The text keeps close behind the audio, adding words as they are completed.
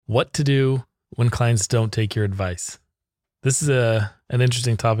What to do when clients don't take your advice. This is an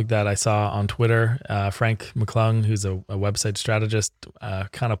interesting topic that I saw on Twitter. Frank McClung, who's a website strategist,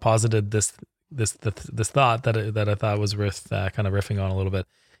 kind of posited this thought that I thought was worth kind of riffing on a little bit.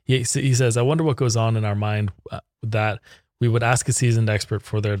 He says, "I wonder what goes on in our mind that we would ask a seasoned expert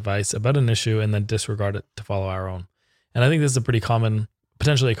for their advice about an issue and then disregard it to follow our own." And I think this is a pretty common,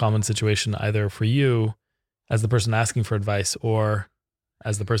 potentially a common situation, either for you as the person asking for advice or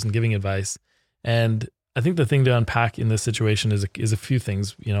as the person giving advice. And I think the thing to unpack in this situation is a few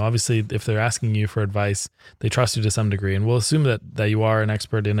things. You know, obviously, if they're asking you for advice, they trust you to some degree, and we'll assume that you are an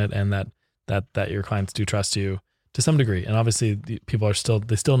expert in it, and that your clients do trust you to some degree. And obviously, people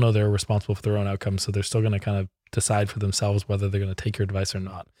still know they're responsible for their own outcomes, so they're still going to kind of decide for themselves whether they're going to take your advice or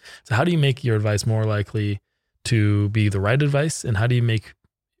not. So, how do you make your advice more likely to be the right advice, and how do you make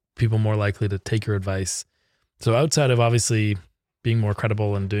people more likely to take your advice? So, outside of obviously being more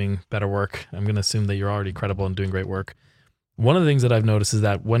credible and doing better work, I'm going to assume that you're already credible and doing great work. One of the things that I've noticed is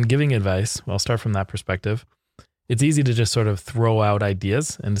that when giving advice, well, I'll start from that perspective. It's easy to just sort of throw out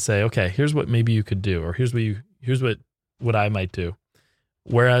ideas and to say, okay, here's what maybe you could do, or here's what I might do.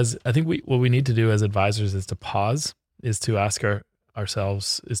 Whereas I think what we need to do as advisors is to pause, is to ask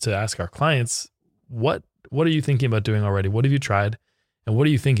ourselves, is to ask our clients, what are you thinking about doing already? What have you tried? And what are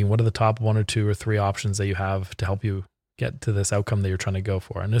you thinking? What are the top 1 or 2 or 3 options that you have to help you get to this outcome that you're trying to go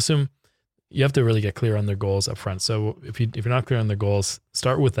for? And assume you have to really get clear on their goals up front. So if you're not clear on their goals,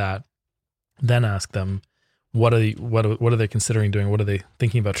 start with that. Then ask them, what are they considering doing? What are they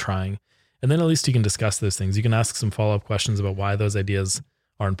thinking about trying? And then at least you can discuss those things. You can ask some follow-up questions about why those ideas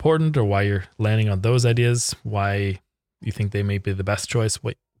are important, or why you're landing on those ideas, why you think they may be the best choice.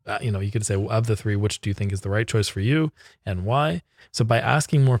 You could say, well, of the 3, which do you think is the right choice for you and why? So by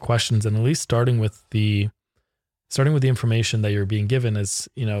asking more questions and at least starting with the information that you're being given, is,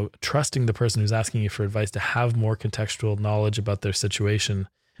 trusting the person who's asking you for advice to have more contextual knowledge about their situation.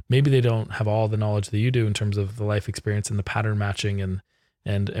 Maybe they don't have all the knowledge that you do in terms of the life experience and the pattern matching and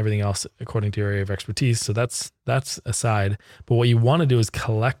everything else according to your area of expertise. So that's aside. But what you want to do is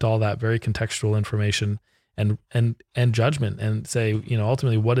collect all that very contextual information and judgment, and say,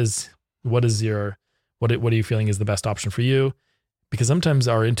 ultimately, what are you feeling is the best option for you? Because sometimes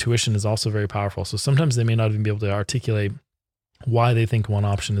our intuition is also very powerful. So sometimes they may not even be able to articulate why they think one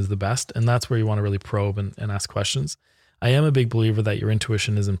option is the best. And that's where you want to really probe and ask questions. I am a big believer that your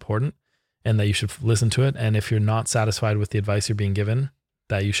intuition is important and that you should listen to it. And if you're not satisfied with the advice you're being given,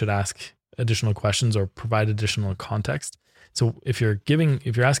 that you should ask additional questions or provide additional context. So if you're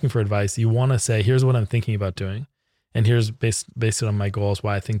asking for advice, you want to say, here's what I'm thinking about doing. And here's based on my goals,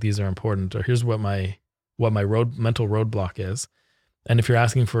 why I think these are important, or here's what my mental roadblock is. And if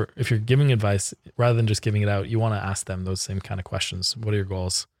you're giving advice, rather than just giving it out, you want to ask them those same kind of questions. What are your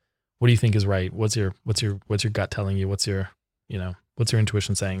goals? What do you think is right? What's your gut telling you? What's your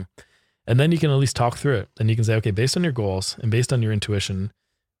intuition saying? And then you can at least talk through it. And you can say, okay, based on your goals and based on your intuition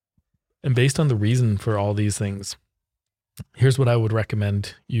and based on the reason for all these things, here's what I would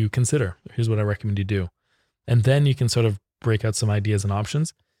recommend you consider. Here's what I recommend you do. And then you can sort of break out some ideas and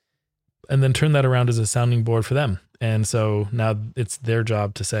options, and then turn that around as a sounding board for them. And so now it's their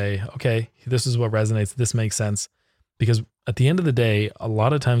job to say, okay, this is what resonates. This makes sense. Because at the end of the day, a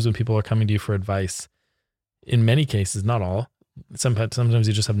lot of times when people are coming to you for advice, in many cases, not all, sometimes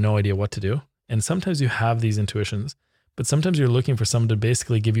you just have no idea what to do. And sometimes you have these intuitions, but sometimes you're looking for someone to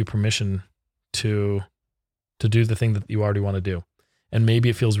basically give you permission to do the thing that you already want to do. And maybe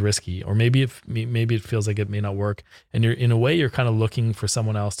it feels risky, or maybe it feels like it may not work. And you're kind of looking for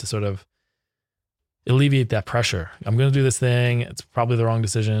someone else to sort of alleviate that pressure. I'm going to do this thing. It's probably the wrong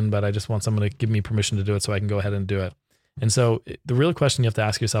decision, but I just want someone to give me permission to do it so I can go ahead and do it. And so the real question you have to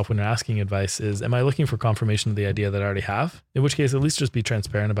ask yourself when you're asking advice is, am I looking for confirmation of the idea that I already have? In which case, at least just be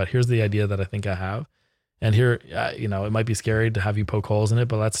transparent about, here's the idea that I think I have. And here, it might be scary to have you poke holes in it,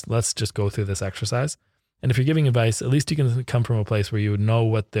 but let's just go through this exercise. And if you're giving advice, at least you can come from a place where you would know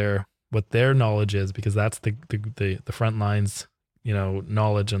what their knowledge is, because that's the front lines,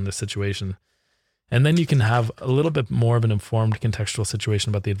 knowledge on the situation. And then you can have a little bit more of an informed contextual situation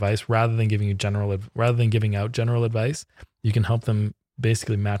about the advice, rather than giving out general advice. You can help them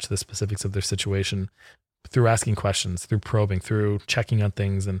basically match the specifics of their situation through asking questions, through probing, through checking on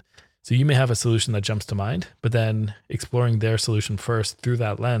things. And so you may have a solution that jumps to mind, but then exploring their solution first through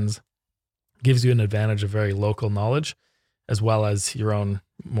that lens gives you an advantage of very local knowledge, as well as your own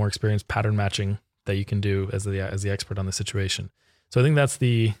more experienced pattern matching that you can do as the expert on the situation. So I think that's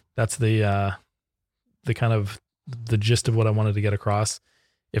the kind of the gist of what I wanted to get across.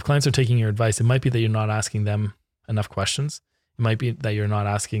 If clients are taking your advice, it might be that you're not asking them enough questions. It It might be that you're not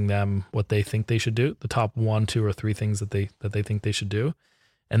asking them what they think they should do, the top 1, 2, or 3 things that they think they should do,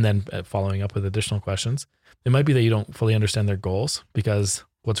 and then following up with additional questions. It might be that you don't fully understand their goals, because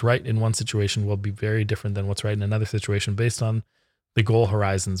what's right in one situation will be very different than what's right in another situation based on the goal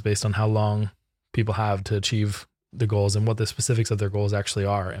horizons, based on how long people have to achieve the goals and what the specifics of their goals actually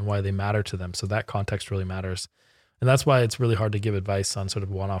are and why they matter to them. So that context really matters. And that's why it's really hard to give advice on sort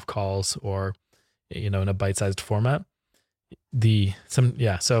of one-off calls or, in a bite-sized format.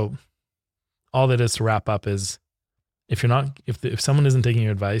 So all that is to wrap up is, if someone isn't taking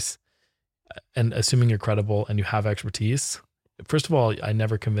your advice, and assuming you're credible and you have expertise, first of all, I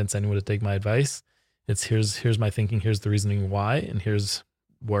never convince anyone to take my advice. It's here's my thinking, here's the reasoning why, and here's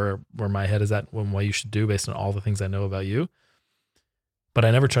where my head is at and what you should do based on all the things I know about you. But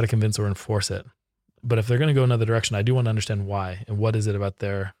I never try to convince or enforce it. But if they're going to go another direction, I do want to understand why, and what is it about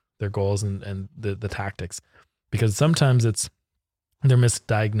their goals and the tactics. Because sometimes they're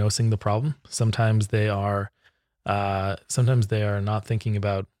misdiagnosing the problem. Sometimes they are not thinking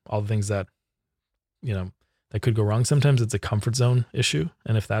about all the things that could go wrong. Sometimes it's a comfort zone issue.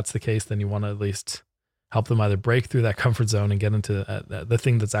 And if that's the case, then you want to at least help them either break through that comfort zone and get into the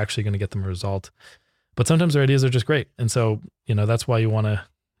thing that's actually going to get them a result. But sometimes their ideas are just great. And so, that's why you want to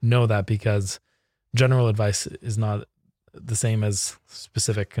know that, because general advice is not the same as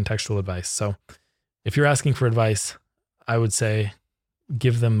specific contextual advice. So if you're asking for advice, I would say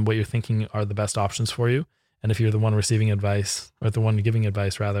give them what you're thinking are the best options for you. And if you're the one receiving advice, or the one giving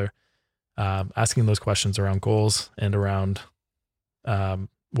advice rather, asking those questions around goals and around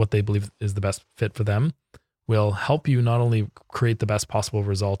what they believe is the best fit for them will help you not only create the best possible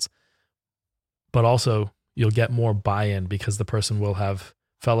results, but also you'll get more buy-in, because the person will have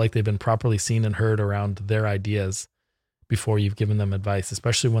felt like they've been properly seen and heard around their ideas before you've given them advice,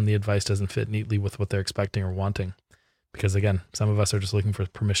 especially when the advice doesn't fit neatly with what they're expecting or wanting. Because again, some of us are just looking for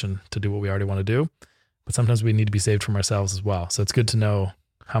permission to do what we already want to do, but sometimes we need to be saved from ourselves as well. So it's good to know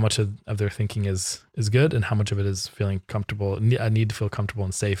how much of their thinking is good and how much of it is feeling comfortable. I need to feel comfortable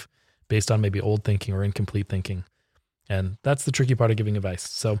and safe based on maybe old thinking or incomplete thinking. And that's the tricky part of giving advice.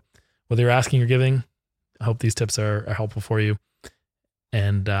 So whether you're asking or giving, I hope these tips are helpful for you.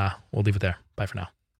 And we'll leave it there. Bye for now.